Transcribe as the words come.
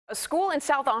A school in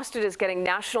South Austin is getting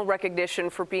national recognition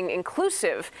for being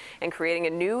inclusive and creating a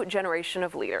new generation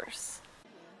of leaders.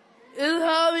 It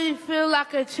helped me feel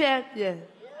like a champion.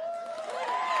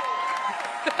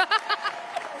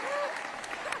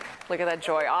 Look at that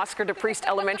joy. DePriest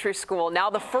Elementary School, now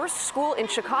the first school in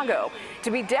Chicago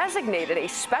to be designated a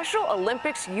Special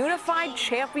Olympics Unified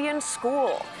Champion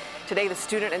School. Today, the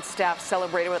student and staff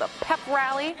celebrated with a pep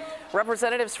rally.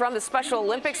 Representatives from the Special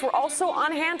Olympics were also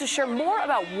on hand to share more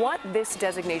about what this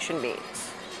designation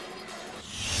means.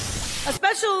 A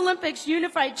Special Olympics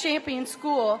Unified Champion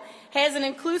School has an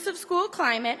inclusive school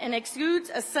climate and exudes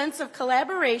a sense of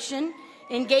collaboration,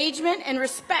 engagement, and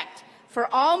respect for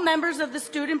all members of the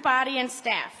student body and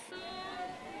staff.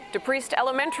 DePriest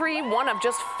Elementary, one of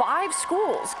just 5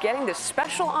 schools getting this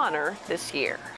special honor this year.